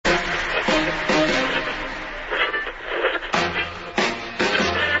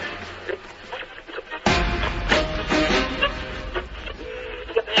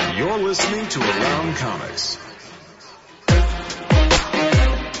listening to Around Comics.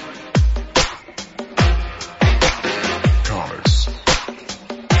 Comics.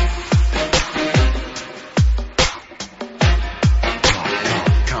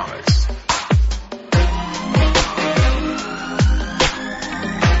 Comics.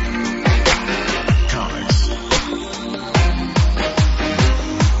 Comics.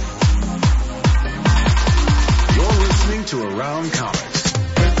 You're listening to Around Comics.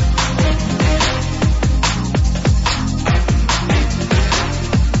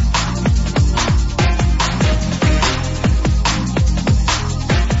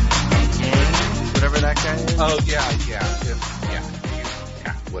 Oh, yeah,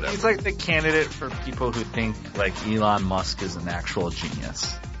 whatever. He's like the candidate for people who think like Elon Musk is an actual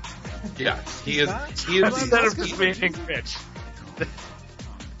genius. Yeah, he is. Instead of just being rich.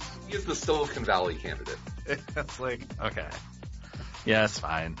 He is the Silicon Valley candidate. It's like, okay. Yes,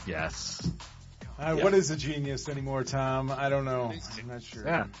 fine. Yes. What is a genius anymore, Tom? I don't know. I'm not sure.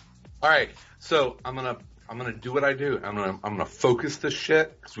 Yeah. All right, so I'm gonna do what I do. I'm gonna focus this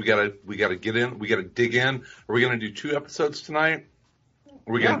shit because we gotta get in. We gotta dig in. Are we gonna do 2 episodes tonight?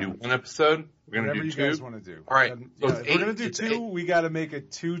 Are we gonna do 1 episode? We're gonna Whatever do 2. You guys want to do. All right. So if we're gonna do 2. We gotta make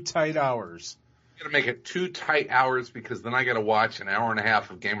it 2 tight hours. We gotta make it 2 tight hours because then I gotta watch an hour and a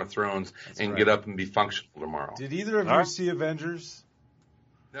half of Game of Thrones and get up and be functional tomorrow. Did either of you see Avengers?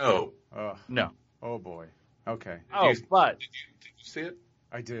 No. No. Oh boy. Okay. But did you see it?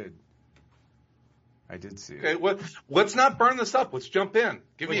 I did see it. Okay, let's not burn this up. Let's jump in.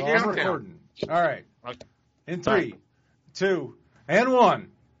 Give me a countdown. All right. Okay. In 3, 2, and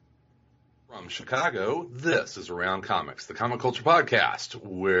 1. From Chicago, this is Around Comics, the comic culture podcast,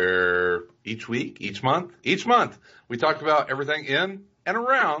 where each month, we talk about everything in and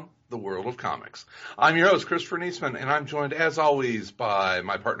around the world of comics. I'm your host, Christopher Niesman, and I'm joined, as always, by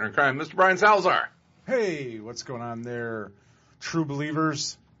my partner in crime, Mr. Brian Salazar. Hey, what's going on there, true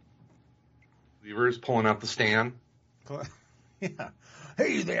believers? Believers pulling out the stand. Yeah.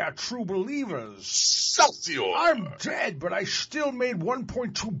 Hey there, true believers. Excelsior! I'm dead, but I still made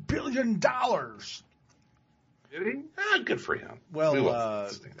 $1.2 billion. Did he? Good for him. Well,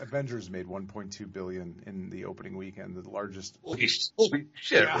 Avengers made $1.2 billion in the opening weekend, the largest. Holy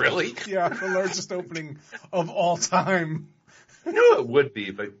shit, really? Yeah, the largest opening of all time. I knew it would be,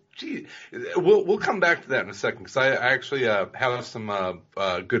 but gee, we'll come back to that in a second because I actually have some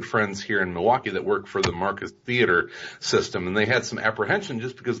good friends here in Milwaukee that work for the Marcus Theater system, and they had some apprehension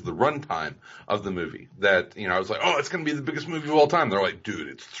just because of the runtime of the movie. That I was like, oh, it's going to be the biggest movie of all time. They're like, dude,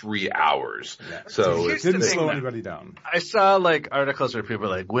 it's 3 hours. Yeah. So it didn't slow anybody down. I saw like articles where people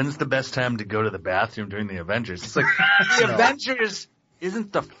were like, when's the best time to go to the bathroom during the Avengers? It's like the Avengers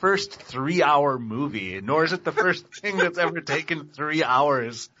isn't the first 3-hour movie, nor is it the first thing that's ever taken 3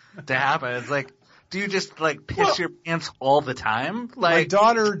 hours to happen. It's like, do you just like piss your pants all the time? Like, my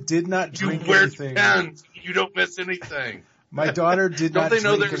daughter did not drink anything. You wear pants. You don't miss anything. My daughter did not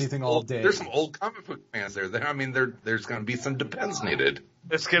drink anything all day. There's some old comic book fans there. There's going to be some Depends needed.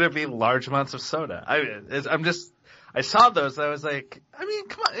 There's going to be large amounts of soda. I saw those. I was like, I mean,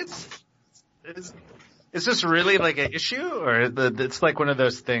 come on, is this really like an issue, or it's like one of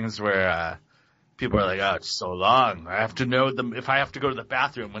those things where people are like, "Oh, it's so long. I have to know if I have to go to the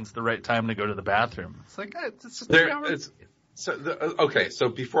bathroom. When's the right time to go to the bathroom?" It's like it's just 3 hours. So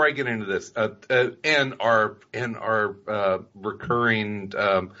before I get into this, and our recurring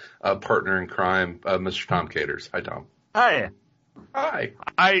partner in crime, Mr. Tom Caters. Hi, Tom. Hi.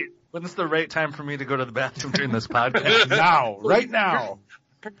 When's the right time for me to go to the bathroom during this podcast? Now, right now.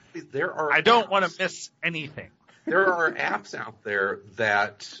 I don't want to miss anything. There are apps out there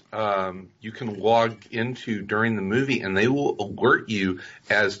that you can log into during the movie, and they will alert you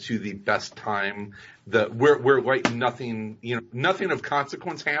as to the best time where like nothing of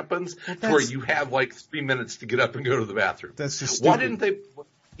consequence happens, where you have like 3 minutes to get up and go to the bathroom. That's just stupid. Why didn't they?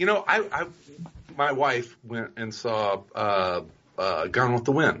 My wife went and saw Gone with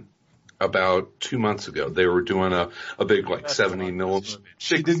the Wind about 2 months ago. They were doing a big 70 millimeter.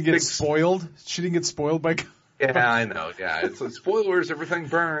 She didn't get spoiled. She didn't get spoiled by. Yeah, I know. Yeah, it's spoilers. Everything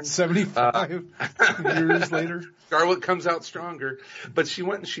burns. 75 years later, Scarlet comes out stronger. But she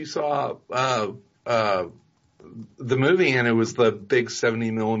went and she saw the movie, and it was the big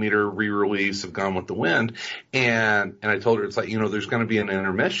 70 millimeter re-release of Gone with the Wind. And I told her, it's like, there's going to be an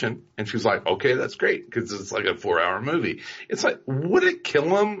intermission. And she was like, okay, that's great, because it's like a 4-hour movie. It's like, would it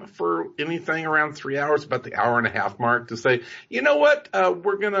kill them for anything around 3 hours, about the hour and a half mark, to say, you know what,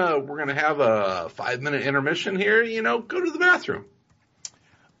 we're gonna have a 5-minute intermission here, go to the bathroom?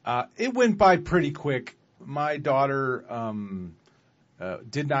 It went by pretty quick. My daughter,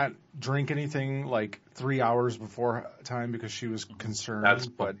 Did not drink anything like 3 hours before time because she was concerned. That's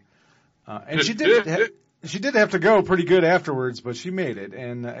but and she did have to go pretty good afterwards, but she made it,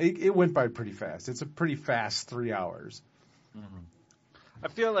 and it went by pretty fast. It's a pretty fast 3 hours. I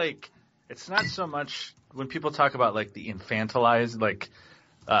feel like it's not so much when people talk about like the infantilized, like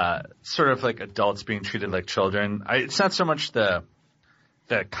sort of like adults being treated like children. It's not so much the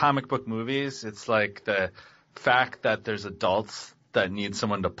comic book movies. It's like the fact that there's adults that need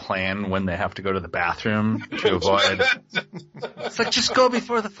someone to plan when they have to go to the bathroom to avoid. It's like, just go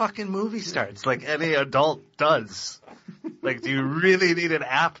before the fucking movie starts, like any adult does. Like, do you really need an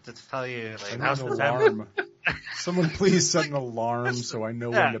app to tell you, like, how's the alarm? Someone please set an alarm so I know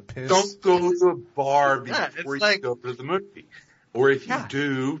when to piss. Don't go to a bar before you go to the movie. Or if you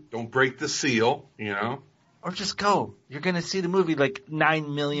do, don't break the seal, you know? Or just go. You're going to see the movie like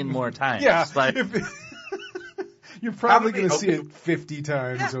 9 million more times. Yeah. Like, you're probably going to see it 50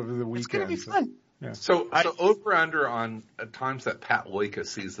 times over the weekend. It's going to be fun. Yeah. So over under on times that Pat Loika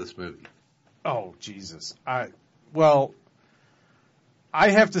sees this movie. Oh, Jesus. I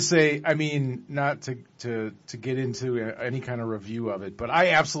have to say, I mean, not to get into any kind of review of it, but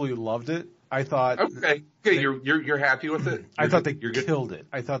I absolutely loved it. I thought. Okay, you're happy with it. I thought they killed it.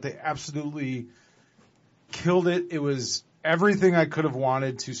 I thought they absolutely killed it. It was everything I could have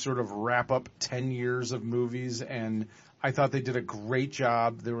wanted to sort of wrap up 10 years of movies, and I thought they did a great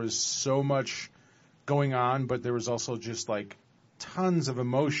job. There was so much going on, but there was also just like tons of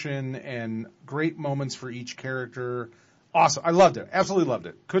emotion and great moments for each character. Awesome. I loved it. Absolutely loved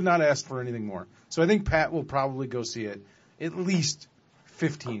it. Could not ask for anything more. So I think Pat will probably go see it at least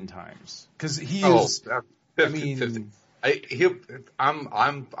 15 times because he is. 50.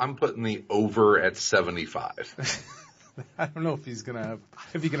 I'm putting the over at 75. I don't know if he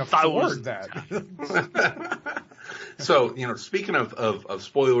can afford that. So, speaking of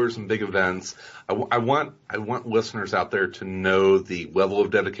spoilers and big events, I want listeners out there to know the level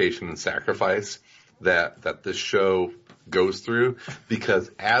of dedication and sacrifice that this show goes through,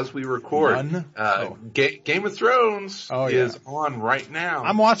 because as we record, Game of Thrones is on right now.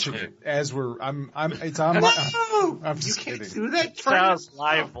 I'm watching it as it's on. No, I'm you just can't kidding. do that. Sounds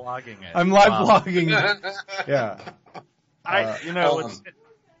live blogging it. I'm live blogging it. Yeah.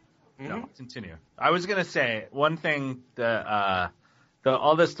 No, continue. I was gonna say one thing that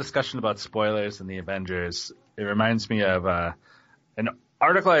all this discussion about spoilers and the Avengers, it reminds me of an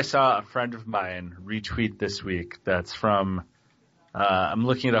article I saw a friend of mine retweet this week. That's from I'm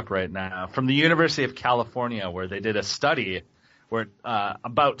looking it up right now, from the University of California, where they did a study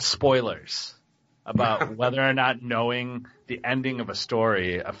about spoilers, about whether or not knowing the ending of a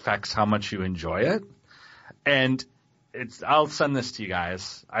story affects how much you enjoy it. And I'll send this to you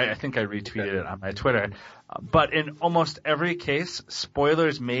guys. I think I retweeted it on my Twitter. But in almost every case,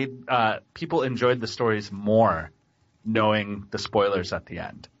 spoilers made people enjoyed the stories more knowing the spoilers at the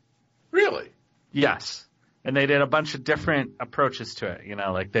end. Really? Yes. And they did a bunch of different approaches to it.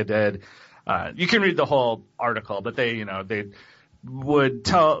 Like they did. You can read the whole article, but they'd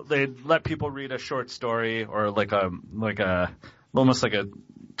let people read a short story or like almost like a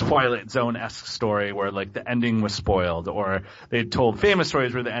Twilight Zone-esque story where like the ending was spoiled, or they told famous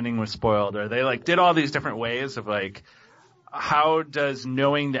stories where the ending was spoiled, or they like did all these different ways of like, how does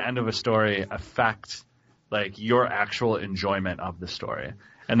knowing the end of a story affect like your actual enjoyment of the story?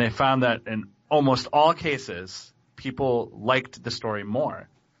 And they found that in almost all cases, people liked the story more.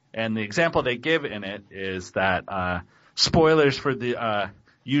 And the example they give in it is that spoilers for the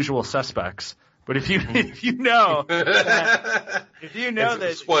Usual Suspects. But if you know that Kevin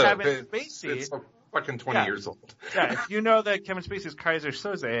Spacey, it's fucking 20 years old. Yeah, if you know that Kevin Spacey is Kaiser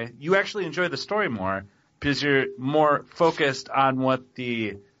Soze, you actually enjoy the story more because you're more focused on what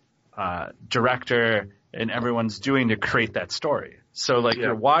the director and everyone's doing to create that story. So like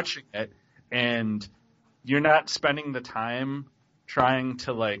you're watching it and you're not spending the time trying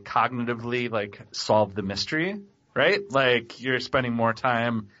to like cognitively like solve the mystery, right? Like you're spending more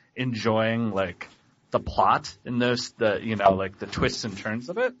time enjoying like the plot and like the twists and turns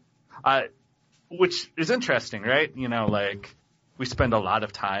of it, which is interesting, right? Like we spend a lot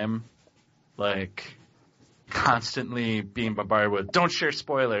of time like constantly being bombarded with don't share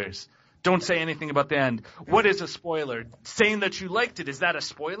spoilers, don't say anything about the end. What is a spoiler? Saying that you liked it, is that a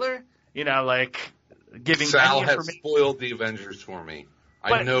spoiler? Like giving Sal any has information. spoiled the Avengers for me.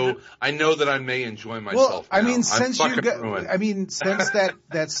 I know that I may enjoy myself. Well, now. Since ruined.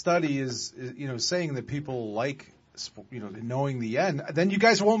 that study is saying that people like knowing the end, then you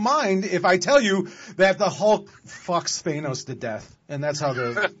guys won't mind if I tell you that the Hulk fucks Thanos to death, and that's how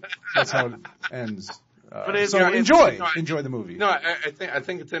it ends. Enjoy the movie. No, I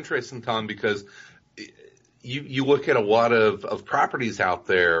think it's interesting, Tom, because you look at a lot of properties out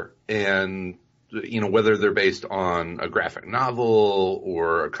there, and whether they're based on a graphic novel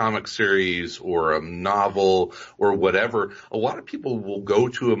or a comic series or a novel or whatever, a lot of people will go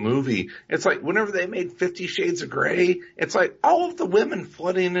to a movie. It's like whenever they made 50 Shades of Grey, it's like all of the women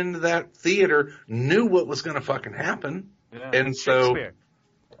flooding into that theater knew what was going to fucking happen. Yeah, and so,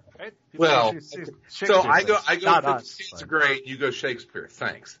 right? Well, so I go 50 Shades of Grey, you go Shakespeare.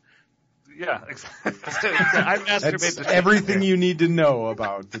 Thanks. Yeah, exactly. I masturbate That's to everything you need to know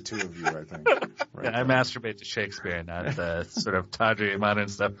about the two of you, I think. Right, I masturbate to Shakespeare, not the sort of tawdry modern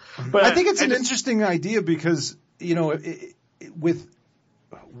stuff. But I think it's an interesting idea because, with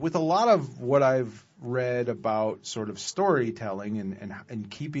a lot of what I've read about sort of storytelling and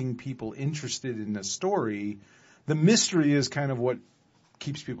keeping people interested in a story, the mystery is kind of what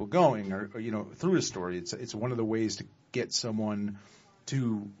keeps people going or through a story. It's one of the ways to get someone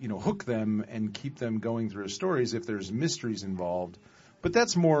to, hook them and keep them going through stories if there's mysteries involved. But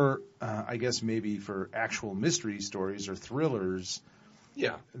that's more, I guess, maybe for actual mystery stories or thrillers.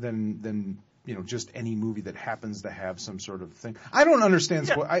 Yeah. Than just any movie that happens to have some sort of thing. I don't understand.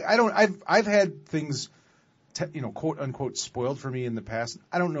 Yeah. I've had things, quote unquote, spoiled for me in the past.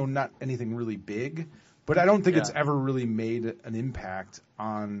 I don't know, not anything really big, but I don't think it's ever really made an impact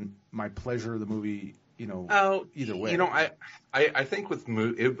on my pleasure of the movie. Either way. I think with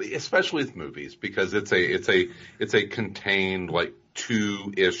especially with movies, because it's a contained like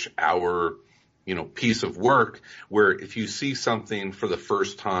 2-ish hour, piece of work where if you see something for the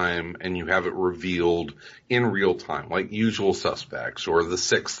first time and you have it revealed in real time, like Usual Suspects or The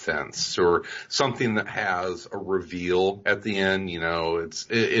Sixth Sense or something that has a reveal at the end,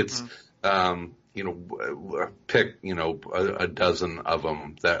 pick, a dozen of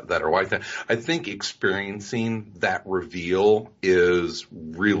them that are like that. I think experiencing that reveal is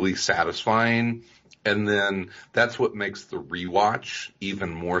really satisfying. And then that's what makes the rewatch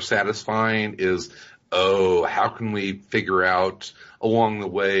even more satisfying is, how can we figure out along the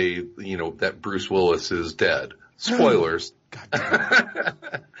way, that Bruce Willis is dead? Spoilers.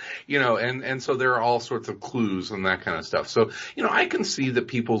 And so there are all sorts of clues and that kind of stuff. So, I can see that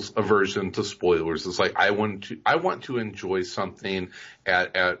people's aversion to spoilers is like, I want to enjoy something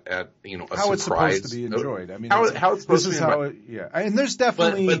at a how surprise. It's supposed to be enjoyed. I mean, how it's supposed to be enjoyed. And there's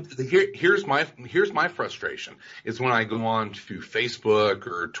definitely, but here's my frustration is when I go on to Facebook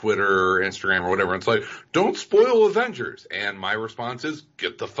or Twitter or Instagram or whatever. And it's like, don't spoil Avengers. And my response is,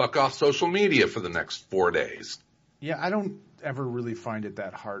 get the fuck off social media for the next 4 days. Yeah, I don't ever really find it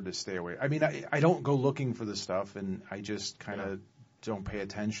that hard to stay away. I mean, I don't go looking for the stuff, and I just kind of don't pay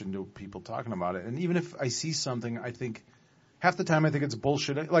attention to people talking about it. And even if I see something, I think half the time I think it's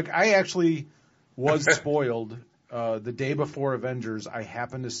bullshit. Like, I actually was spoiled the day before Avengers. I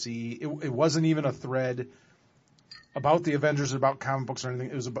happened to see it wasn't even a thread about the Avengers or about comic books or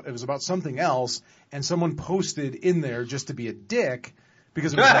anything. It was about something else, and someone posted in there just to be a dick.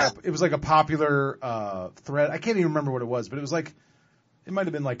 Because it was like a popular thread. I can't even remember what it was, but it was like it might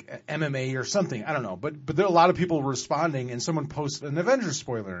have been like MMA or something. I don't know. But there are a lot of people responding, and someone posted an Avengers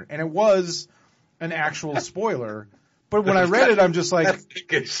spoiler, and it was an actual spoiler. But when I read it, I'm just like,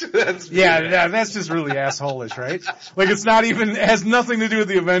 that's just really asshole-ish, right? Like it's not even it has nothing to do with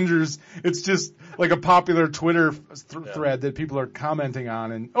the Avengers. It's just like a popular Twitter thread that people are commenting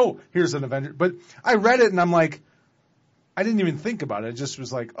on, and here's an Avenger. But I read it, and I'm like, I didn't even think about it. It just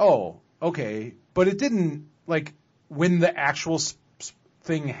was like, okay. But it didn't, like, when the actual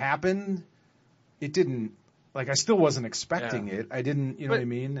thing happened, it didn't, like, I still wasn't expecting it. I didn't, what I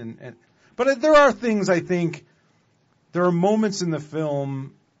mean? But there are things, I think, there are moments in the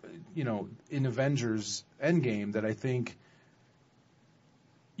film, in Avengers Endgame that I think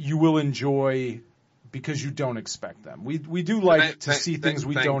you will enjoy because you don't expect them. We do like to see things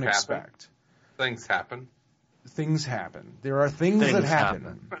we don't expect. Things happen. Things happen. There are things that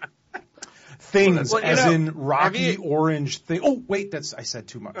happen. Things, in Rocky Orange thing. Oh, wait, I said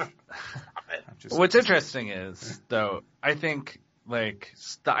too much. What's interesting is, though, I think, like,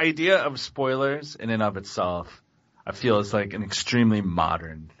 the idea of spoilers in and of itself, I feel is like an extremely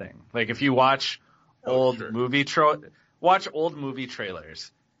modern thing. Like, if you watch old movie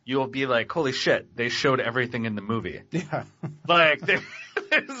trailers, you'll be like, holy shit, they showed everything in the movie. Yeah. Like, there's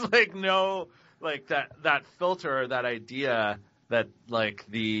like no, like that filter or that idea that like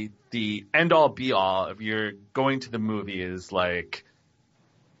the end all be all of your going to the movie is like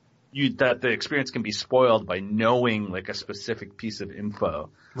that the experience can be spoiled by knowing like a specific piece of info.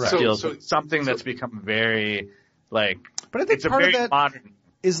 Right. Something that's become very like, but I think it's part a of very that modern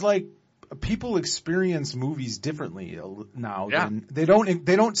is like people experience movies differently now. Yeah. Than they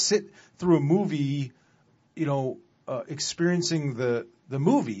don't sit through a movie, experiencing the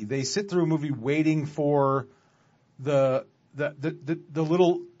movie. They sit through a movie waiting for the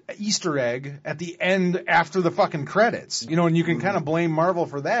little Easter egg at the end after the fucking credits. And you can kind of blame Marvel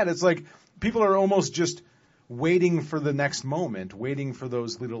for that. It's like people are almost just waiting for the next moment, waiting for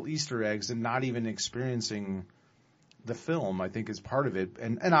those little Easter eggs, and not even experiencing the film, I think, is part of it.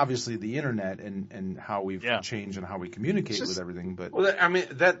 And obviously the internet and how we've changed and how we communicate with everything. But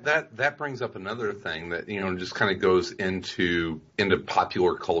that brings up another thing that, just kind of goes into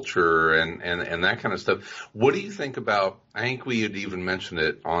popular culture and that kind of stuff. What do you think about, I think we had even mentioned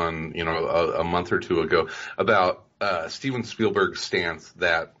it on, a month or two ago, about Steven Spielberg's stance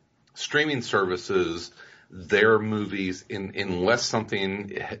that streaming services, their movies, unless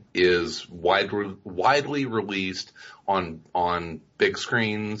something is widely released on big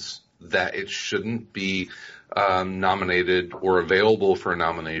screens, that it shouldn't be nominated or available for a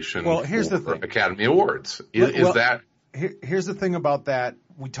nomination. Well, here's the thing. Academy Awards. Here's the thing about that.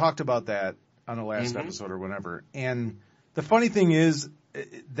 We talked about that on the last episode or whenever. And the funny thing is,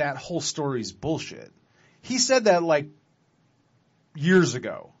 that whole story's bullshit. He said that like years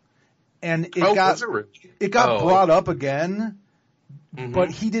ago. And it got brought up again, but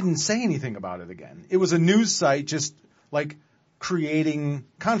he didn't say anything about it again. It was a news site just like creating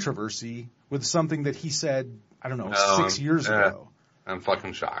controversy with something that he said, I don't know, 6 years ago. I'm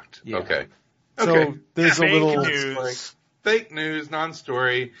fucking shocked. Yeah. Okay. So there's a little fake news,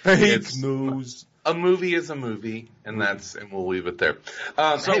 non-story. Fake news. A movie is a movie, and we'll leave it there.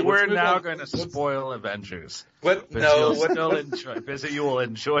 So we're now going to spoil Avengers. You will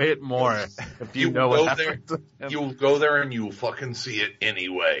enjoy it more if you know what happens. You'll go there and you'll fucking see it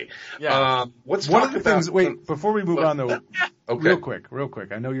anyway. Yeah. One of the things. Wait, before we move on though, okay. real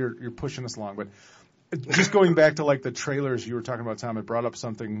quick. I know you're pushing us along, but just going back to like the trailers you were talking about, Tom. It brought up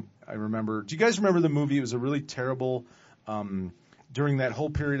something I remember. Do you guys remember the movie? It was a really terrible. During that whole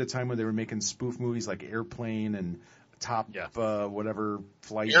period of time when they were making spoof movies like Airplane and whatever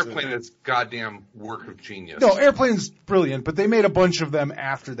flight. Airplane is goddamn work of genius. No, Airplane's brilliant, but they made a bunch of them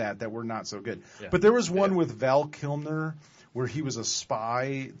after that were not so good. Yeah. But there was one with Val Kilmer where he was a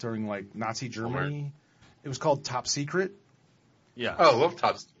spy during like Nazi Germany. It was called Top Secret. Yeah. Oh, I love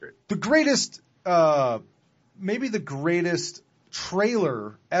Top Secret. The greatest, maybe the greatest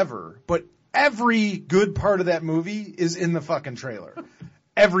trailer ever, but every good part of that movie is in the fucking trailer.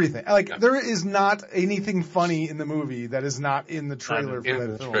 Everything. Like, there is not anything funny in the movie that is not in the trailer for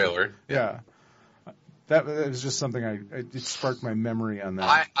that film. Trailer. Yeah. That was just something it sparked my memory on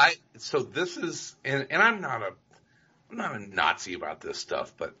that. So this is, and I'm not a Nazi about this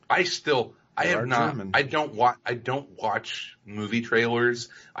stuff, but I don't watch movie trailers.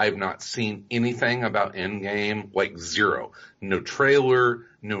 I have not seen anything about Endgame, like zero. No trailer,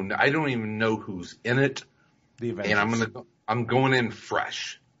 I don't even know who's in it. The Avengers. And I'm going in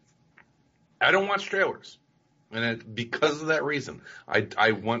fresh. I don't watch trailers. And because of that reason,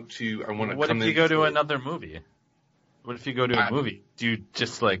 I want to What if you go to another movie? What if you go to a movie? Do you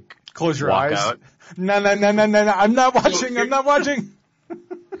just like close your walk eyes? Out? No. I'm not watching. I'm not watching.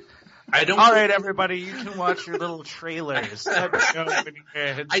 All right, everybody, you can watch your little trailers. I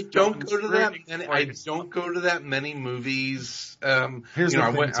don't go to that many movies. Here's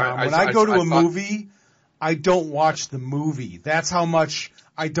the thing, Tom. When I go to a movie, I don't watch the movie. That's how much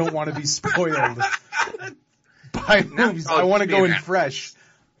I don't want to be spoiled by movies. I want to go in fresh,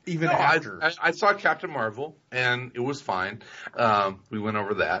 even after. I saw Captain Marvel, and it was fine. We went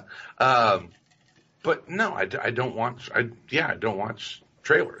over that. But no, I don't watch. I don't watch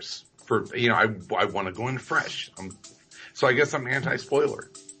trailers. I want to go in fresh. So I guess I'm anti-spoiler.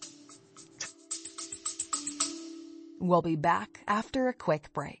 We'll be back after a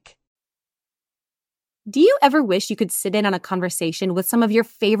quick break. Do you ever wish you could sit in on a conversation with some of your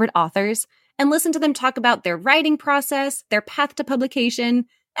favorite authors and listen to them talk about their writing process, their path to publication,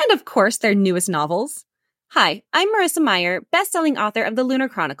 and of course, their newest novels? Hi, I'm Marissa Meyer, best-selling author of The Lunar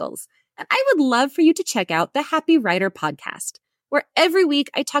Chronicles, and I would love for you to check out the Happy Writer podcast, where every week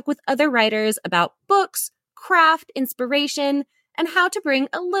I talk with other writers about books, craft, inspiration, and how to bring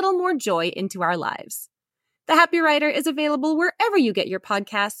a little more joy into our lives. The Happy Writer is available wherever you get your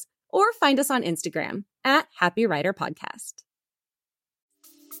podcasts, or find us on Instagram at Happy Writer Podcast.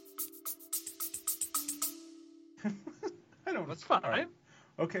 That's fine, right?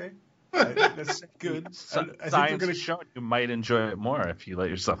 Okay. That's good. I think Science we're going is showing you might enjoy it more if you let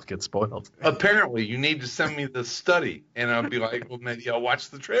yourself get spoiled. Apparently, you need to send me the study, and I'll be like, well, maybe I'll watch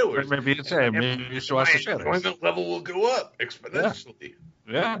the trailers. Maybe you should watch the trailers. My enjoyment level will go up exponentially.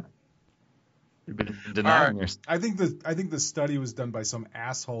 Yeah. You've been denying All yourself. I think the study was done by some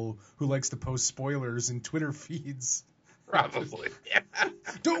asshole who likes to post spoilers in Twitter feeds. Probably. Yeah.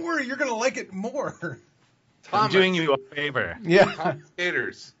 Don't worry, you're gonna like it more. I'm doing you a favor. Yeah.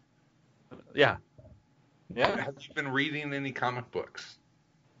 Haters. Yeah. Yeah. Have you been reading any comic books?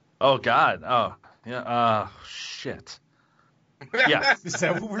 Oh God. Oh yeah. Shit. Yeah. Is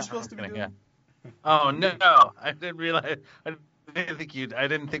that what we're supposed to be doing? Yeah. Oh no, I didn't realize. I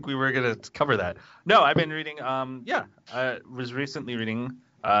didn't think we were gonna cover that. No, I've been reading. I was recently reading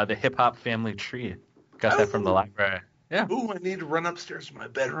the Hip Hop Family Tree. Got that from the library. Yeah. Ooh, I need to run upstairs to my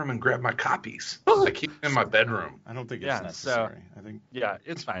bedroom and grab my copies. I keep them in my bedroom. I don't think it's Yeah, necessary. I think Yeah,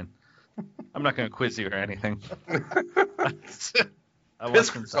 it's fine. I'm not gonna quiz you or anything.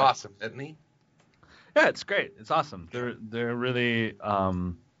 Pisker's awesome, isn't he? Yeah, it's great. It's awesome. They're really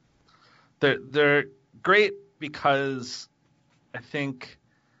they're great because I think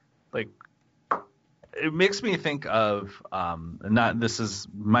like it makes me think of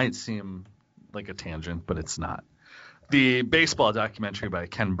might seem like a tangent, but it's not. The baseball documentary by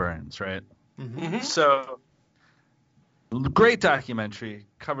Ken Burns, right? Mm-hmm. So great documentary,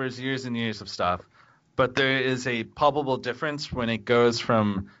 covers years and years of stuff, but there is a palpable difference when it goes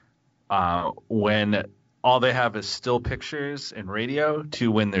from when all they have is still pictures and radio to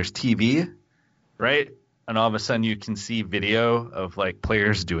when there's TV, right? And all of a sudden you can see video of like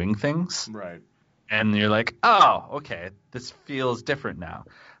players doing things. right. And you're like, oh, okay, this feels different now.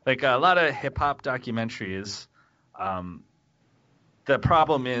 Like a lot of hip hop documentaries, the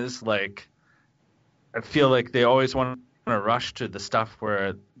problem is like, I feel like they always want to rush to the stuff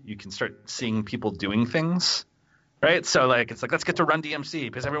where you can start seeing people doing things. Right, so like it's like let's get to Run DMC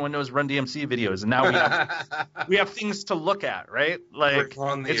because everyone knows Run DMC videos, and now we have things to look at, right? Like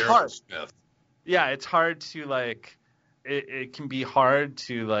it's hard. Yeah, it's hard to like. It can be hard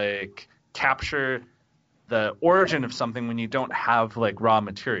to like capture the origin of something when you don't have like raw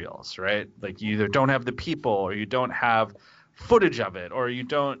materials, right? Like you either don't have the people, or you don't have footage of it, or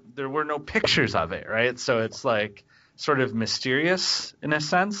there were no pictures of it, right? So it's like sort of mysterious in a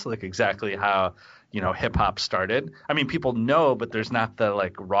sense, like exactly how hip hop started. I mean, people know, but there's not the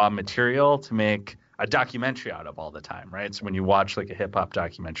like raw material to make a documentary out of all the time, right? So when you watch like a hip hop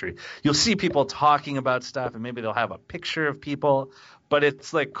documentary, you'll see people talking about stuff and maybe they'll have a picture of people, but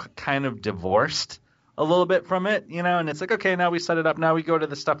it's like kind of divorced a little bit from it, and it's like, okay, now we set it up. Now we go to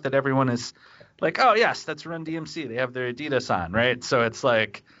the stuff that everyone is like, oh yes, that's Run DMC. They have their Adidas on, right? So it's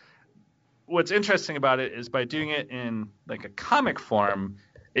like, what's interesting about it is by doing it in like a comic form,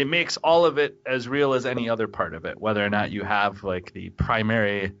 it makes all of it as real as any other part of it, whether or not you have like the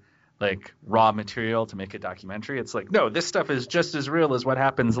primary like raw material to make a documentary. It's like, no, this stuff is just as real as what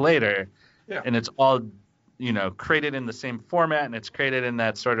happens later. Yeah. And it's all, created in the same format, and it's created in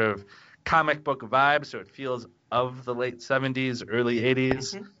that sort of comic book vibe. So it feels of the late 70s, early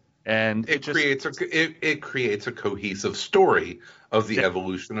 80s. Mm-hmm. And it creates a cohesive story of the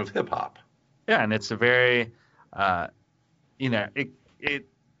evolution of hip hop. Yeah. And it's a very, it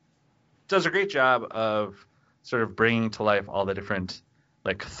does a great job of sort of bringing to life all the different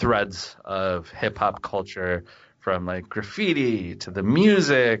like threads of hip hop culture, from like graffiti to the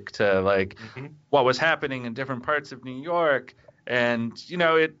music to like what was happening in different parts of New York. And,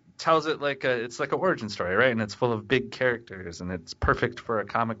 it tells it like it's like an origin story, right? And it's full of big characters, and it's perfect for a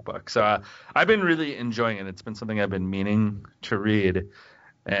comic book. So I've been really enjoying it. It's been something I've been meaning to read.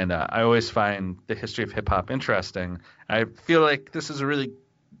 And I always find the history of hip hop interesting. I feel like this is a really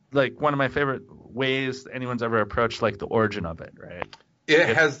like one of my favorite ways anyone's ever approached like the origin of it, right?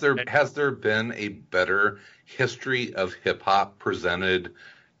 Has there been a better history of hip hop presented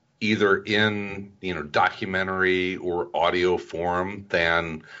either in documentary or audio form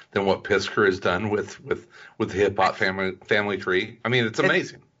than what Pisker has done with the Hip Hop Family Tree? I mean, it's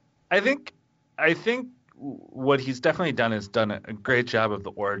amazing. I think what he's definitely done is done a great job of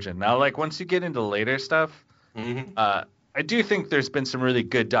the origin. Now, like once you get into later stuff, I do think there's been some really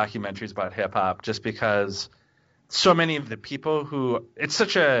good documentaries about hip hop, just because so many of the people who – it's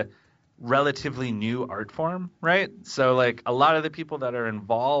such a relatively new art form, right? So like a lot of the people that are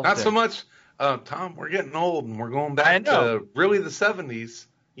involved – Not so much, Tom, we're getting old and we're going back to really the 70s.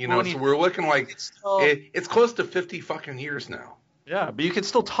 So we're looking like it's close to 50 fucking years now. Yeah, but you can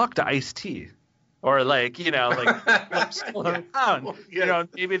still talk to Ice-T. Or like, still around.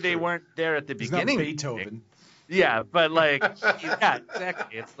 Maybe they weren't there at the beginning. Not Beethoven. Yeah, but like,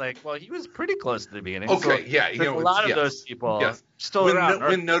 exactly. It's like, well, he was pretty close to the beginning. Okay, so a lot of those people still around.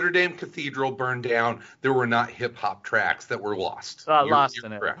 When Notre Dame Cathedral burned down, there were not hip hop tracks that were lost. Lost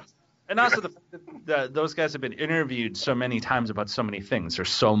in it. And also, those guys have been interviewed so many times about so many things. There's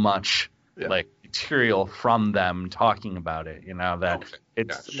so much like material from them talking about it. You know, that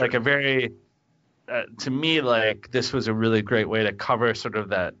it's like a very to me, like this was a really great way to cover sort of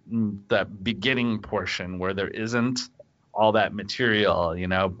that beginning portion where there isn't all that material, you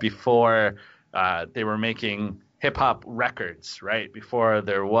know, before they were making hip hop records, right? Before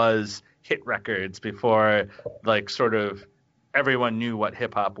there was hit records, before like sort of everyone knew what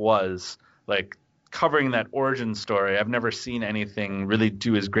hip hop was, like covering that origin story. I've never seen anything really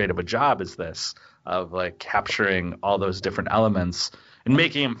do as great of a job as this, of like capturing all those different elements and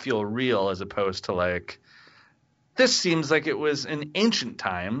making them feel real, as opposed to like, this seems like it was in ancient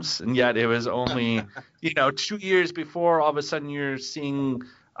times, and yet it was only, 2 years before all of a sudden you're seeing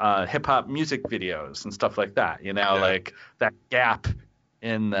hip hop music videos and stuff like that, like that gap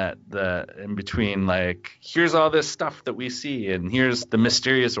in in between, like, here's all this stuff that we see and here's the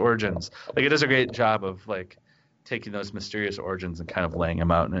mysterious origins. Like, it does a great job of like taking those mysterious origins and kind of laying them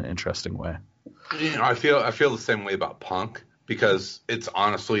out in an interesting way. I feel the same way about punk, because it's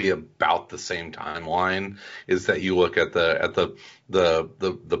honestly about the same timeline. Is that you look at the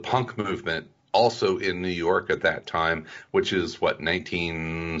punk movement also in New York at that time, which is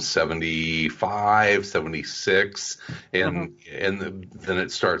 1975, 76, and then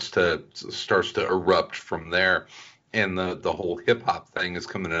it starts to erupt from there. And the whole hip hop thing is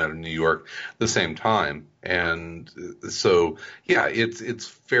coming out of New York the same time. And so, yeah, it's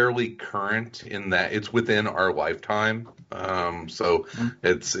fairly current in that it's within our lifetime. But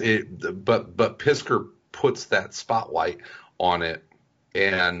Pisker puts that spotlight on it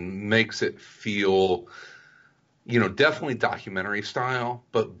and makes it feel, definitely documentary style,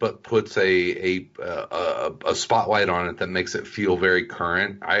 but puts a spotlight on it that makes it feel very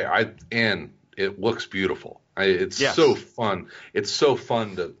current. And it looks beautiful. It's so fun. It's so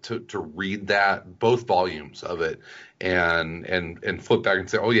fun to read that, both volumes of it, and flip back and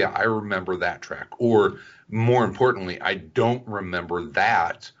say, oh yeah, I remember that track. Or more importantly, I don't remember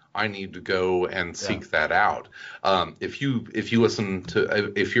that. I need to go and seek that out. If you listen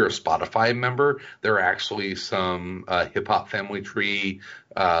to, if you're a Spotify member, there are actually some Hip Hop Family Tree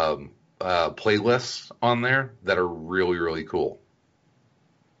playlists on there that are really, really cool.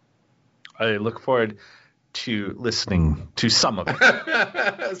 I look forward to listening to some of them.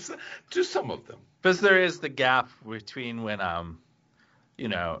 To some of them. Because there is the gap between when,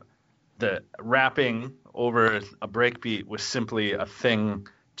 the rapping over a breakbeat was simply a thing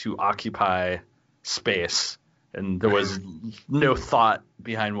to occupy space, and there was no thought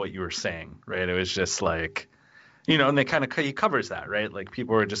behind what you were saying, right? It was just like, and they kind of, he covers that, right? Like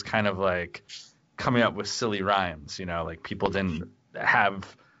people were just kind of like coming up with silly rhymes, like people didn't have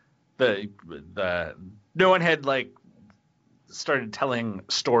no one had like started telling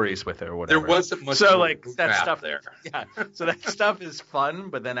stories with it or whatever. There wasn't much. So like that stuff there. Yeah. So that stuff is fun,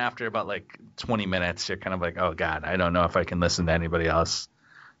 but then after about like 20 minutes, you're kind of like, oh God, I don't know if I can listen to anybody else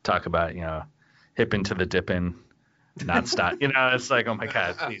talk about, hipping to the dipping, not stop. It's like, oh my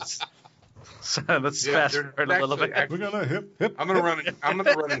God, please. So let's fast forward a little bit. We're gonna hip. I'm gonna run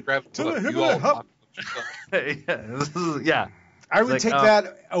and grab to the hip you all hop. I would take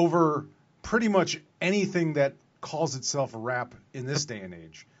that over pretty much anything that calls itself rap in this day and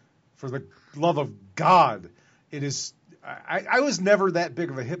age. For the love of God, it is. I was never that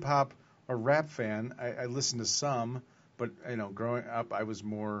big of a hip hop or rap fan. I listened to some, but growing up, I was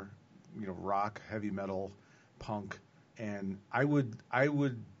more, rock, heavy metal, punk, and I would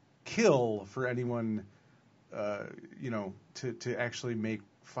kill for anyone, to actually make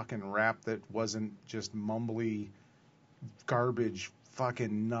fucking rap that wasn't just mumbly garbage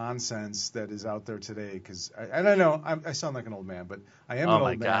fucking nonsense that is out there today. Because I don't know, I sound like an old man, but I am an old man. Oh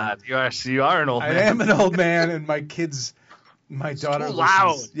my God, you are an old man. I am an old man, and my daughter too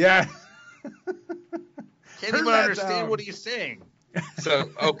loud. Listens. Yeah. Can't even understand what he's saying. So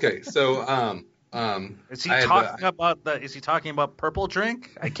okay, so is he talking about purple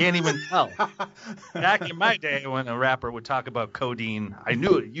drink? I can't even tell. Back in my day, when a rapper would talk about codeine, I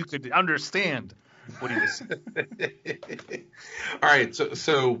knew it. You could understand what he was saying. All right,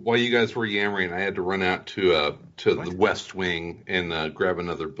 so while you guys were yammering, I had to run out to the West Wing and grab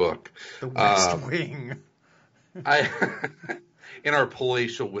another book. The West Wing. In our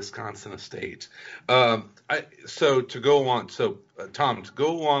palatial Wisconsin estate. Tom, to go along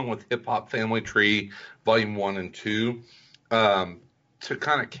with Hip Hop Family Tree, Volume 1 and 2, to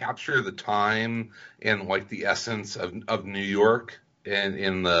kind of capture the time and like the essence of New York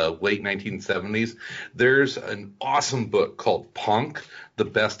in the late 1970s, there's an awesome book called Punk, The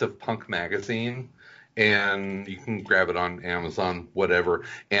Best of Punk Magazine. And you can grab it on Amazon, whatever.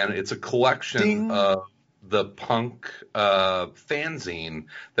 And it's a collection of the punk fanzine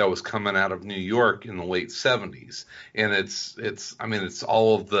that was coming out of New York in the late 70s, and it's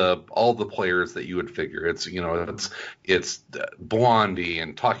all the players that you would figure. It's Blondie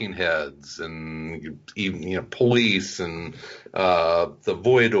and Talking Heads and even Police and the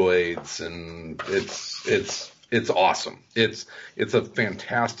Voidoids, and it's awesome. It's a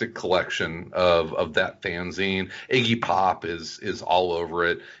fantastic collection of that fanzine. Iggy Pop is all over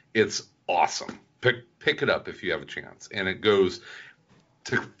it. It's awesome. Pick it up if you have a chance. And it goes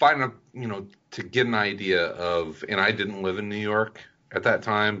to find to get an idea of, and I didn't live in New York at that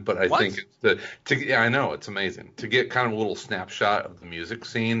time, but I think I know it's amazing to get kind of a little snapshot of the music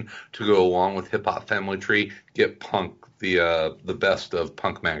scene to go along with Hip Hop Family Tree. Get Punk, the best of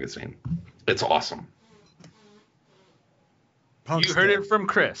Punk magazine. It's awesome. Punk's you heard it from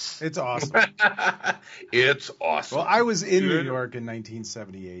Chris. It's awesome. It's awesome. Well, I was in New York in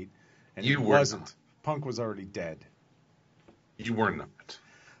 1978, and you wasn't. Not. Punk was already dead. You were not.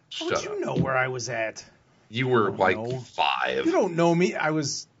 How would you know where I was at? You were like 5. You don't know me. I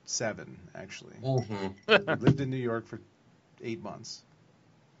was 7, actually. Mm-hmm. I lived in New York for 8 months.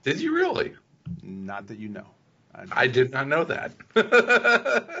 Did you really? Not that you know. I did not know that.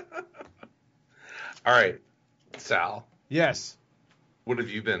 All right, Sal. Yes. What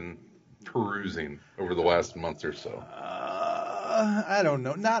have you been perusing over the last month or so? I don't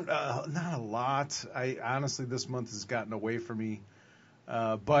know. Not a lot. Honestly, this month has gotten away from me.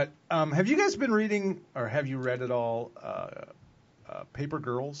 But have you guys been reading, or have you read at all, Paper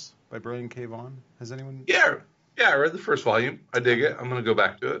Girls by Brian K. Vaughan? Has anyone? Yeah, I read the first volume. I dig it. I'm going to go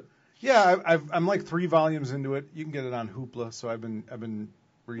back to it. Yeah, I'm like 3 volumes into it. You can get it on Hoopla, so I've been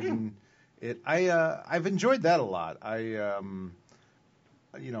reading it. I've enjoyed that a lot.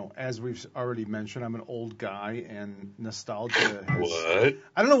 As we've already mentioned, I'm an old guy, and nostalgia has... What?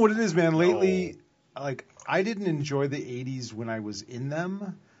 I don't know what it is, man. Lately, I didn't enjoy the 80s when I was in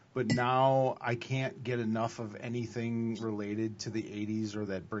them, but now I can't get enough of anything related to the 80s or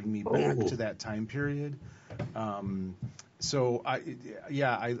that bring me back to that time period. So, I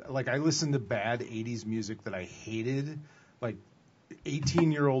listened to bad 80s music that I hated. Like,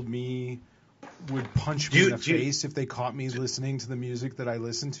 18-year-old me would punch me in the face if they caught me listening to the music that I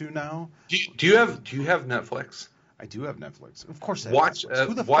listen to now. Do you have Netflix? I do have Netflix. Of course I have Netflix.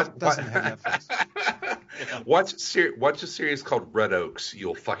 Who the fuck doesn't have Netflix? Watch a series called Red Oaks.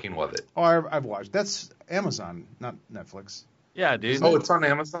 You'll fucking love it. Oh, I've watched. That's Amazon, not Netflix. Yeah, dude. Oh, it's on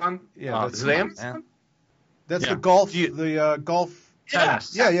Amazon? Yeah. Is it Amazon? That's the golf. Golf.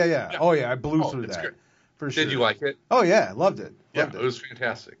 Yes. Yeah. Oh, yeah. I blew through that. Great. For sure. Did you like it? Oh, yeah. Loved it. It was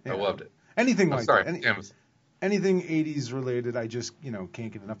fantastic. Yeah. I loved it. Anything like that. Amazon. Anything 80s related, I just,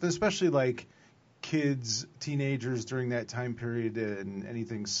 can't get enough. Especially like kids, teenagers during that time period, and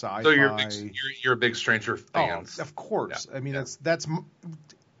anything sci-fi. So you're a big Stranger fans. Oh, of course. Yeah. I mean, that's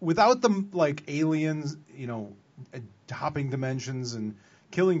without the like aliens, hopping dimensions and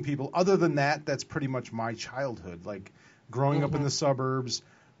killing people. Other than that, that's pretty much my childhood. Like growing up in the suburbs,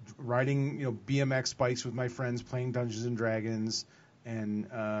 riding BMX bikes with my friends, playing Dungeons and Dragons, and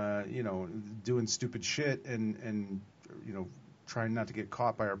doing stupid shit and trying not to get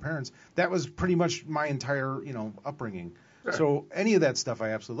caught by our parents. That was pretty much my entire upbringing. Sure. So any of that stuff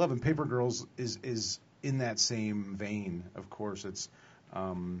I absolutely love. And Paper Girls is in that same vein. Of course, it's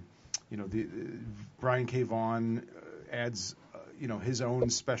the Brian K. Vaughan adds his own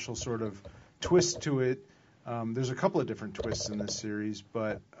special sort of twist to it. There's a couple of different twists in this series,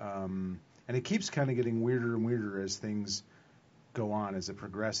 but and it keeps kind of getting weirder and weirder as things go on, as it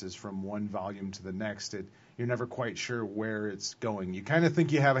progresses from one volume to the next. You're never quite sure where it's going. You kind of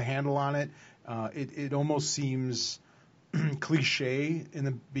think you have a handle on it. It almost seems cliche in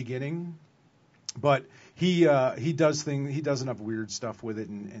the beginning, but he does enough weird stuff with it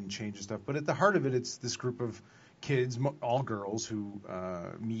and changes stuff. But at the heart of it, it's this group of kids, all girls, who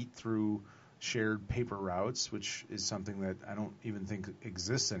meet through shared paper routes, which is something that I don't even think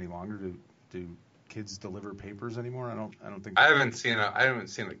exists any longer. Do kids deliver papers anymore? I don't think. I haven't seen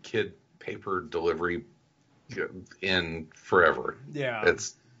a kid paper delivery in forever. Yeah,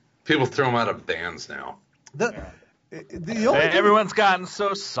 it's people throw them out of vans now. Everyone's gotten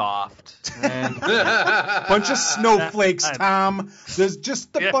so soft. And bunch of snowflakes, Tom. There's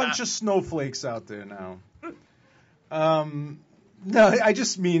just a bunch of snowflakes out there now. No, I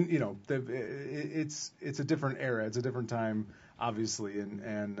just mean it's a different era. It's a different time, obviously,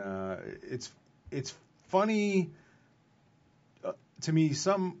 and it's funny to me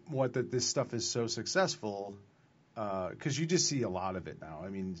somewhat that this stuff is so successful, because you just see a lot of it now. I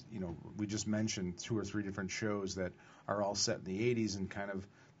mean, we just mentioned 2 or 3 different shows that are all set in the 80s, and kind of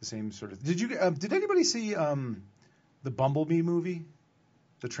the same sort of. Did anybody see the Bumblebee movie?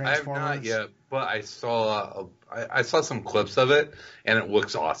 The Transformers? I have not yet, but I saw some clips of it, and it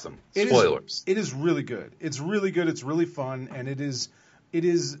looks awesome. Spoilers. It is really good. It's really good. It's really fun, and it is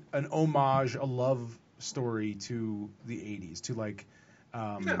an homage, a love story to the 80s, to like,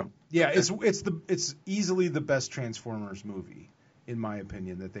 it's easily the best Transformers movie, in my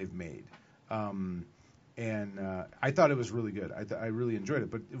opinion, that they've made. And I thought it was really good. I really enjoyed it.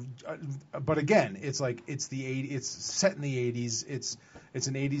 But again, it's like it's set in the 80s. It's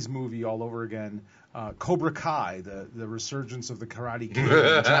an 80s movie all over again. Cobra Kai, the resurgence of the Karate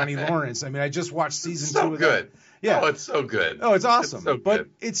Kid, Johnny Lawrence. I mean, I just watched season 2 of good. that. Yeah. Oh, it's so good. Oh, it's awesome. It's so but good.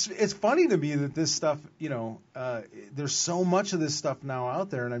 it's funny to me that this stuff, there's so much of this stuff now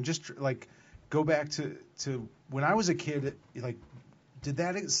out there, and I'm just like, go back to when I was a kid, like, did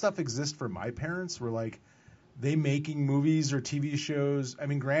that stuff exist for my parents? Were like they making movies or TV shows? I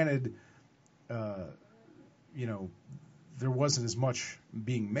mean, granted, there wasn't as much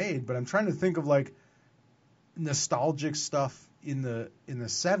being made, but I'm trying to think of like nostalgic stuff in the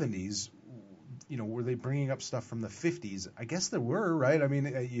 70s. Were they bringing up stuff from the 50s? I guess there were, right? I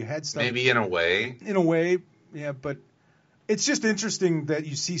mean, you had stuff. Maybe in a way. In a way, yeah. But it's just interesting that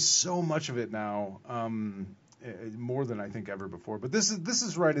you see so much of it now, more than I think ever before. But this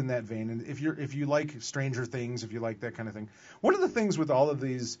is right in that vein. And if you like Stranger Things, if you like that kind of thing, one of the things with all of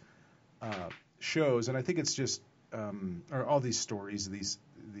these shows, and I think it's just or all these stories,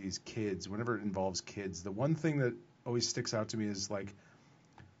 these kids, whenever it involves kids, the one thing that always sticks out to me is like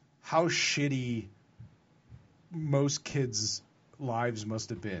how shitty most kids' lives must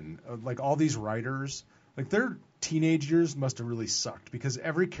have been. Like all these writers, like their teenage years must have really sucked because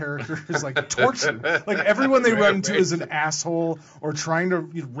every character is like tortured. Like everyone they run into is an asshole or trying to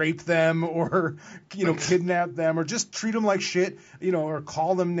rape them or kidnap them or just treat them like shit, or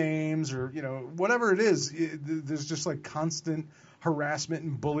call them names or whatever it is. There's just like constant harassment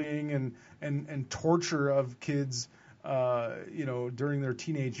and bullying and torture of kids. During their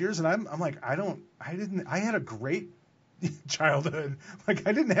teenage years, and I'm like, I had a great childhood. Like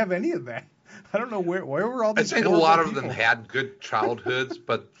I didn't have any of that. I don't know where were all these. I think a lot of them had good childhoods,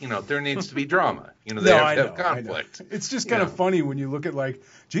 but there needs to be drama. They have conflict. It's just kind of funny when you look at like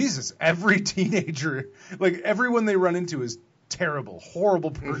Jesus. Every teenager, like everyone they run into is terrible,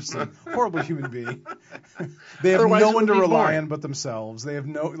 horrible person, horrible human being. They have no one to rely on but themselves. They have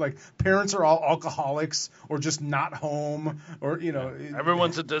parents are all alcoholics or just not home or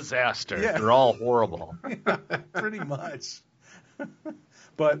everyone's a disaster. Yeah. They're all horrible. Yeah, pretty much.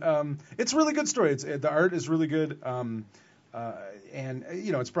 But it's a really good story. The art is really good, and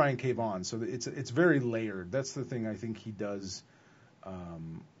it's Brian K. Vaughan, so it's very layered. That's the thing I think he does,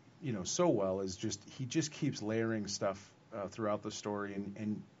 so well is he just keeps layering stuff throughout the story,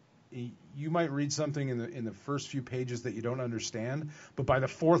 and you might read something in the first few pages that you don't understand, but by the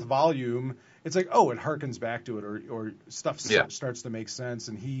fourth volume, it's like, oh, it harkens back to it, or stuff starts to make sense,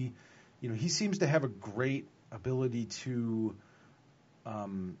 and he seems to have a great ability to.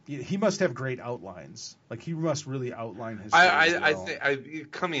 He must have great outlines. Like he must really outline his story. I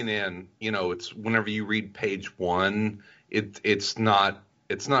think coming in, it's whenever you read page 1, it's not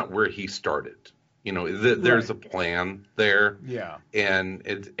where he started. There's a plan there. Yeah. And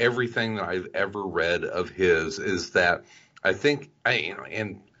it's everything that I've ever read of his is that I think I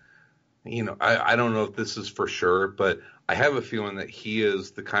don't know if this is for sure, but I have a feeling that he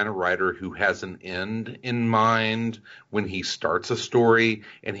is the kind of writer who has an end in mind when he starts a story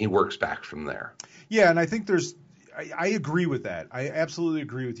and he works back from there. Yeah, and I think I agree with that. I absolutely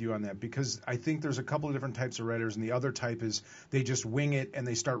agree with you on that because I think there's a couple of different types of writers, and the other type is they just wing it and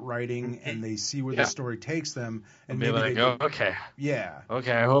they start writing and they see where the story takes them. And maybe like, okay. Yeah.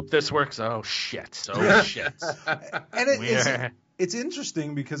 Okay, I hope this works. Oh, shit. Shit. And it's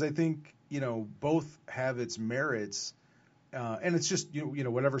interesting because I think, both have its merits. And it's just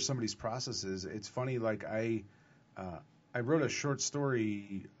whatever somebody's process is. It's funny. Like I wrote a short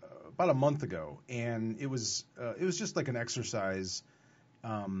story about a month ago, and it was just like an exercise.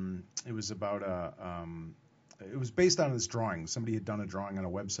 It was about it was based on this drawing. Somebody had done a drawing on a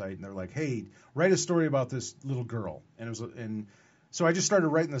website, and they're like, "Hey, write a story about this little girl." And so I just started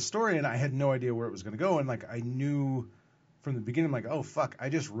writing the story, and I had no idea where it was going to go. And like I knew from the beginning, like, oh fuck, I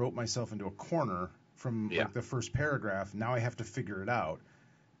just wrote myself into a corner. From like the first paragraph, now I have to figure it out.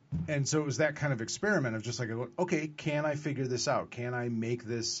 And so it was that kind of experiment of just like, okay, can I figure this out? Can I make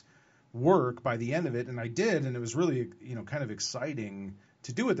this work by the end of it? And I did, and it was really, kind of exciting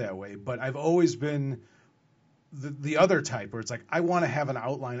to do it that way. But I've always been the other type where it's like, I want to have an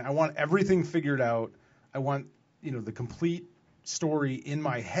outline. I want everything figured out. I want, the complete story in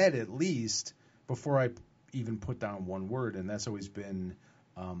my head at least before I even put down one word, and that's always been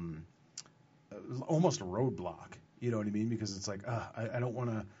almost a roadblock. You know what I mean? Because it's like I don't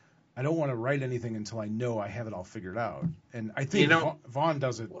want to write anything until I know I have it all figured out. And I think Vaughn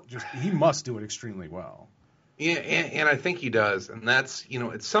does it. He must do it extremely well. Yeah, and I think he does, and that's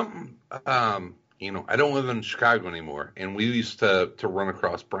it's something. I don't live in Chicago anymore, and we used to run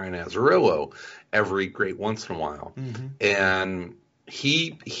across Brian Azzarello every great once in a while, and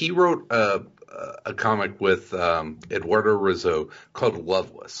he wrote a comic with Eduardo Rizzo called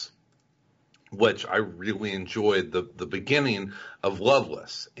Loveless, which I really enjoyed the beginning of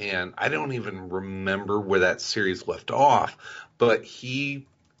Loveless, and I don't even remember where that series left off, but he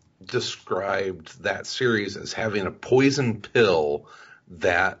described that series as having a poison pill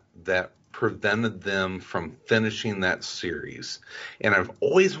that prevented them from finishing that series. And I've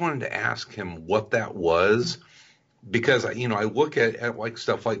always wanted to ask him what that was, because I look at like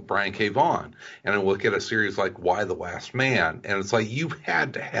stuff like Brian K. Vaughan, and I look at a series like Why the Last Man, and it's like you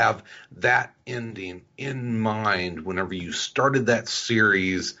had to have that ending in mind whenever you started that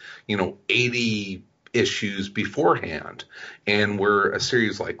series, 80 issues beforehand. And where a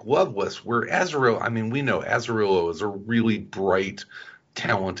series like Loveless, where Azzarello, we know Azzarello is a really bright,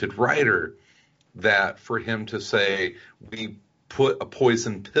 talented writer, that for him to say we put a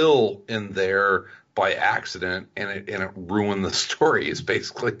poison pill in there by accident and it ruined the story is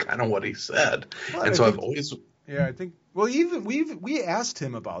basically kind of what he said. Well, and so I've always I think even we asked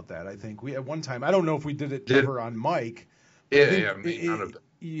him about that. I think we at one time, I don't know if we did it ever on mic.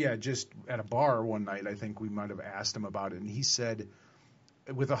 Just at a bar one night, I think we might have asked him about it, and he said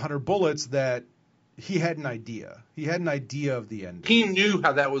with 100 Bullets that he had an idea. He had an idea of the ending. He knew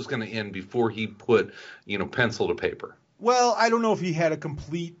how that was going to end before he put, pencil to paper. Well, I don't know if he had a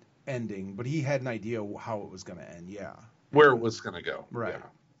complete ending, but he had an idea how it was going to end, where it was going to go. Right. Yeah.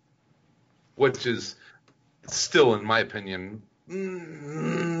 Which is still, in my opinion,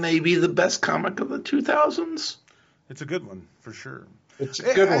 maybe the best comic of the 2000s. It's a good one, for sure. It's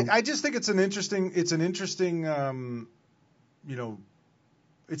a good one. I just think it's an interesting, it's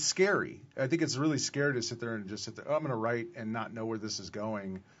scary. I think it's really scary to sit there and just sit there, I'm going to write and not know where this is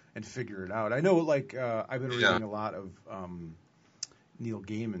going and figure it out. I know, I've been reading a lot of Neil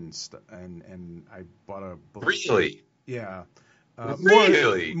Gaiman and I bought a book. Really? Yeah.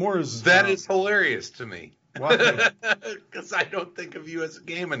 Really? More is that is hilarious to me. Why? Because I don't think of you as a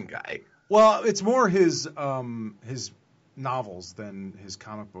Gaiman guy. Well, it's more his novels than his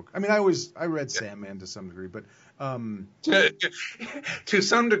comic book. I read Sandman to some degree, but to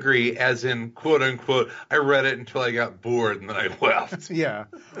some degree, as in quote unquote, I read it until I got bored and then I left. Yeah.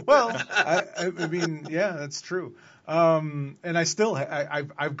 Well, that's true. And I still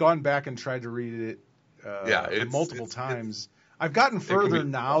I've gone back and tried to read it multiple times. I've gotten further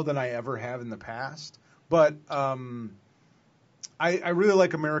now than I ever have in the past, but I really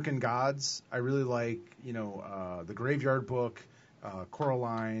like American Gods. I really like, the Graveyard Book,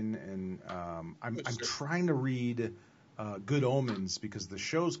 Coraline, and I'm trying to read Good Omens because the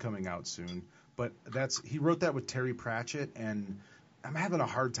show's coming out soon. But he wrote that with Terry Pratchett, and I'm having a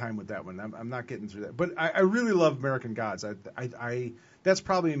hard time with that one. I'm not getting through that. But I really love American Gods. I that's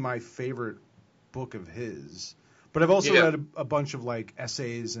probably my favorite book of his. But I've also read a bunch of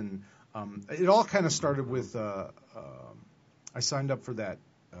essays, and it all kind of started with I signed up for that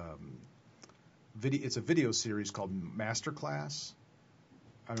video. It's a video series called Masterclass.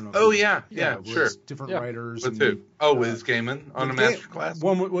 I don't know. Sure. Different writers. With who? Oh, with Gaiman on a Masterclass?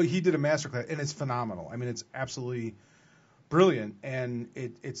 Well, he did a Masterclass, and it's phenomenal. It's absolutely brilliant, and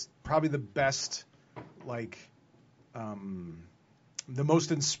it's probably the best, the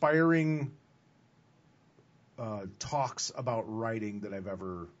most inspiring talks about writing that I've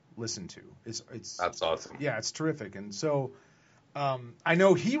ever listened to. That's awesome. Yeah, it's terrific, and so. I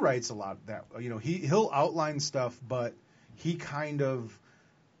know he writes a lot that, he'll outline stuff, but he kind of,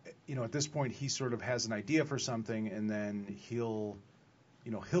 at this point he sort of has an idea for something, and then he'll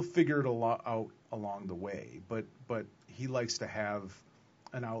figure it out along the way. But he likes to have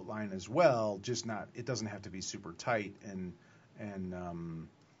an outline as well, just it doesn't have to be super tight, and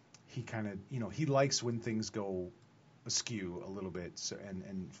he kind of, he likes when things go askew a little bit, so,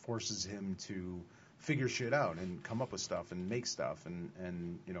 and forces him to figure shit out and come up with stuff and make stuff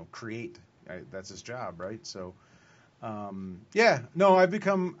and create. That's his job, right? So, I've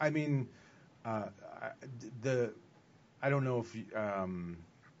become. I don't know if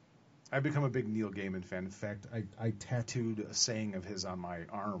I've become a big Neil Gaiman fan. In fact, I tattooed a saying of his on my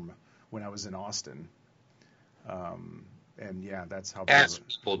arm when I was in Austin. That's how. As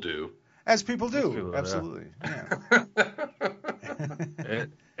people do. As people do. people do. Absolutely. Yeah.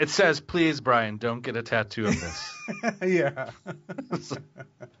 It says, please, Brian, don't get a tattoo of this. Yeah.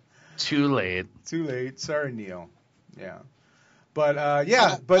 Too late. Too late. Sorry, Neil. Yeah. But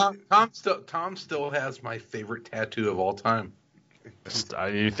but Tom still has my favorite tattoo of all time.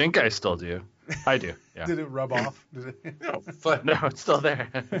 You think I still do? I do. Yeah. did it rub off? Did it? No, No, it's still there.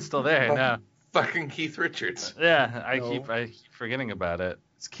 It's still there. No. fucking Keith Richards. Yeah, I No. keep forgetting about it.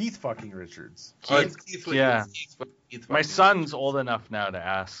 It's Keith fucking Richards. It's Keith. Yeah. Keith My fucking- son's old enough now to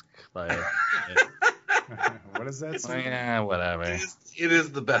ask, like, What does that say? yeah, whatever. It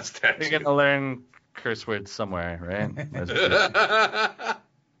is the best tattoo. You're gonna learn curse words somewhere, right?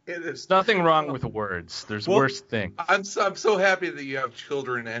 It is. There's nothing wrong with words. There's Well, worse things. I'm so happy that you have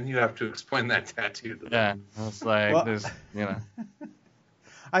children and you have to explain that tattoo to them. Yeah, it's like Well- there's,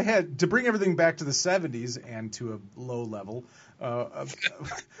 I had to bring everything back to the 70s and to a low level. I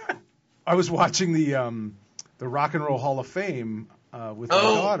was watching the Rock and Roll Hall of Fame with my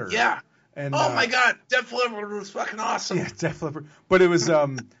daughter. Yeah. And, Oh my God, Def Leppard was fucking awesome. Yeah, Def Leppard. But it was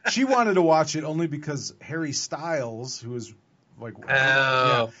she wanted to watch it only because Harry Styles, who was like,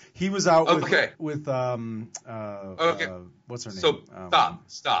 he was out Okay. with Okay. what's her name? So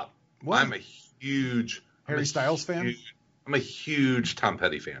stop. What? I'm a huge Harry Styles fan? I'm a huge Tom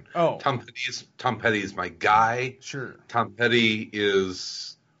Petty fan. Oh. Tom Petty is my guy. Sure. Tom Petty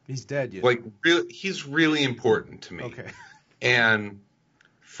is He's dead yet. like he's really important to me. Okay. And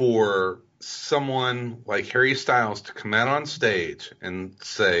for someone like Harry Styles to come out on stage and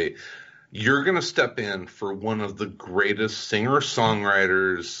say, you're going to step in for one of the greatest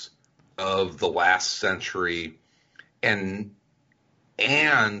singer-songwriters of the last century and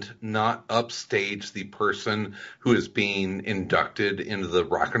not upstage the person who is being inducted into the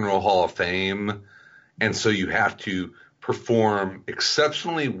Rock and Roll Hall of Fame. And so you have to perform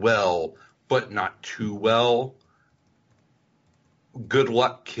exceptionally well, but not too well. Good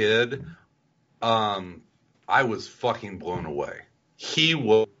luck, kid. I was fucking blown away. He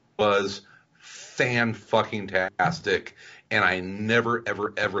was fan-fucking-tastic, and I never,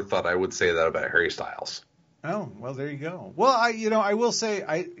 ever, ever thought I would say that about Harry Styles. Oh, well, there you go. Well, I will say,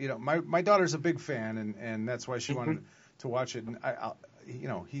 my daughter's a big fan, and that's why she wanted to watch it. And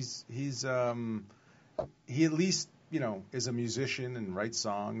he at least, is a musician and writes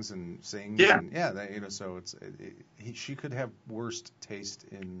songs and sings. Yeah. And, yeah. So she could have worst taste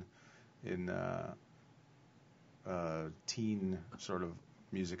in teen sort of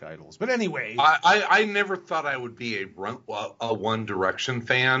music idols. But anyway, I never thought I would be a One Direction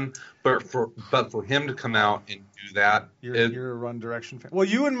fan, but for him to come out and do that, you're a One Direction fan. Well,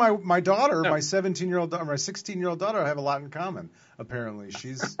 you and my daughter, my 17-year-old daughter, my 16-year-old daughter have a lot in common. Apparently,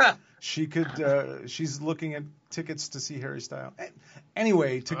 she's looking at tickets to see Harry Styles.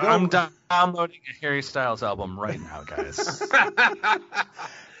 Anyway, to go. I'm downloading a Harry Styles album right now, guys.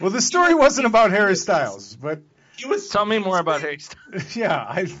 Well, the story wasn't about Harry Styles, but. Tell me more about Harry Styles.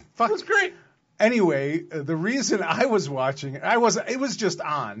 Yeah, It was great. Anyway, the reason I was watching it was just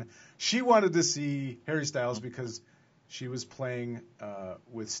on. She wanted to see Harry Styles because she was playing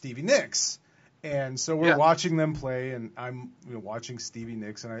with Stevie Nicks, and so we're watching them play, and I'm watching Stevie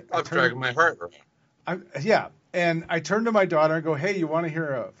Nicks, and I was dragging my heart around. And I turned to my daughter and go, "Hey, you want to hear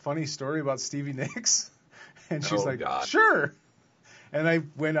a funny story about Stevie Nicks?" And she's like, God. "Sure." And I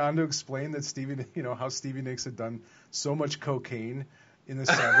went on to explain that how Stevie Nicks had done so much cocaine in the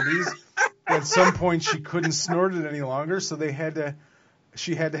 70s. At some point, she couldn't snort it any longer, so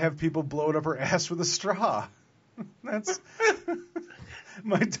she had to have people blow it up her ass with a straw. That's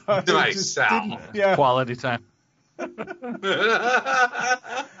my daughter. Nice just Sal. didn't. Yeah, Quality time.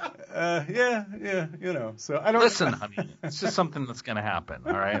 yeah. So I don't Listen, honey, it's just something that's gonna happen.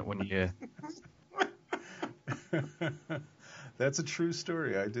 All right, when you. That's a true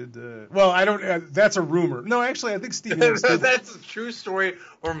story. I did. Well, I don't. That's a rumor. No, actually, I think Stevie Nicks did. That's a true story,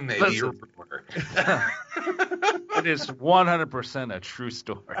 or maybe a rumor. It is 100% a true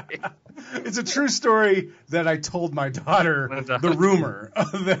story. It's a true story that I told my daughter the rumor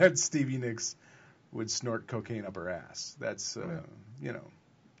that Stevie Nicks would snort cocaine up her ass. That's,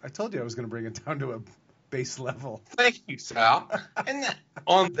 I told you I was going to bring it down to a base level. Thank you, Sal. And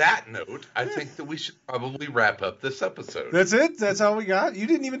on that note, I think that we should probably wrap up this episode. That's it? That's all we got? You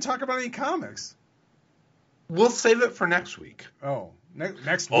didn't even talk about any comics. We'll save it for next week. Oh,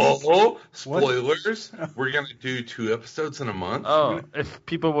 next week? Oh, spoilers. We're going to do 2 episodes in a month. Oh, if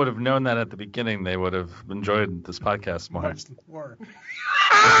people would have known that at the beginning, they would have enjoyed this podcast more. More.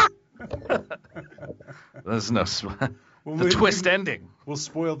 There's no the twist ending. We'll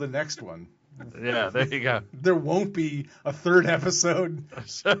spoil the next one. Yeah, there you go. There won't be a third episode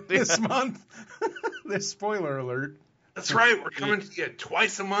this month. This spoiler alert. That's right. We're coming to you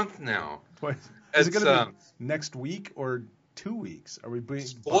twice a month now. Is it going to be next week or 2 weeks? Are we being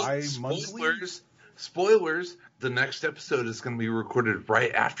bi-monthly? Spoilers. The next episode is going to be recorded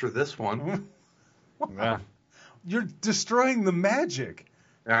right after this one. Wow. Yeah. You're destroying the magic.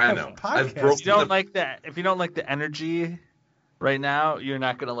 I know. If you don't like the energy right now, you're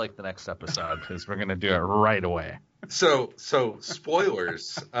not going to like the next episode because we're going to do it right away. So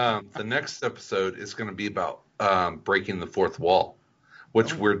spoilers. The next episode is going to be about breaking the fourth wall,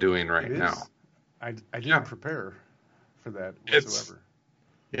 which we're doing right now. I didn't prepare for that whatsoever.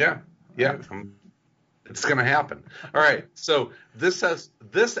 It's going to happen. All right. So this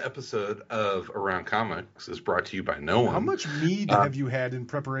episode of Around Comics is brought to you by no one. How much mead have you had in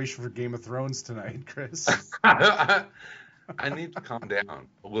preparation for Game of Thrones tonight, Chris? I need to calm down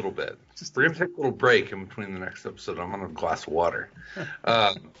a little bit. We're going to take a little break in between the next episode. I'm on a glass of water.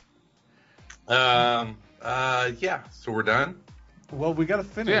 So we're done? Well, we got to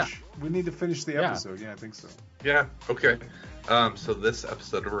finish. Yeah. We need to finish the episode. Yeah, I think so. Yeah, okay. So this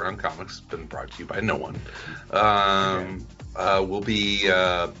episode of Around Comics has been brought to you by no one. We'll be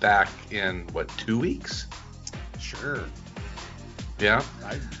back in, 2 weeks? Sure. Yeah?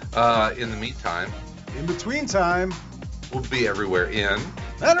 In the meantime. In between time. We'll be everywhere in.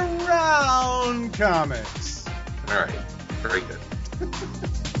 And Around Comics. All right. Very good.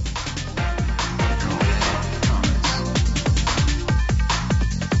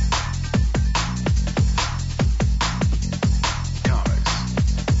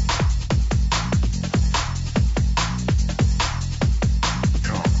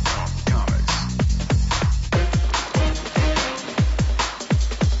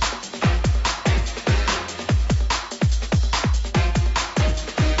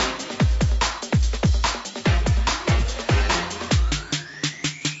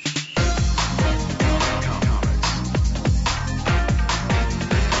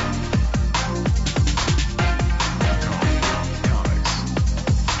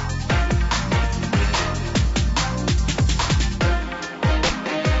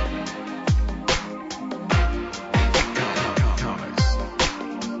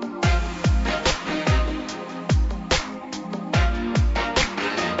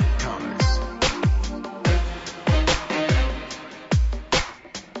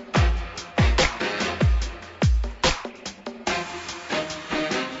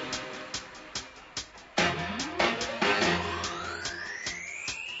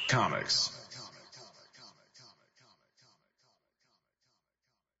 Comics.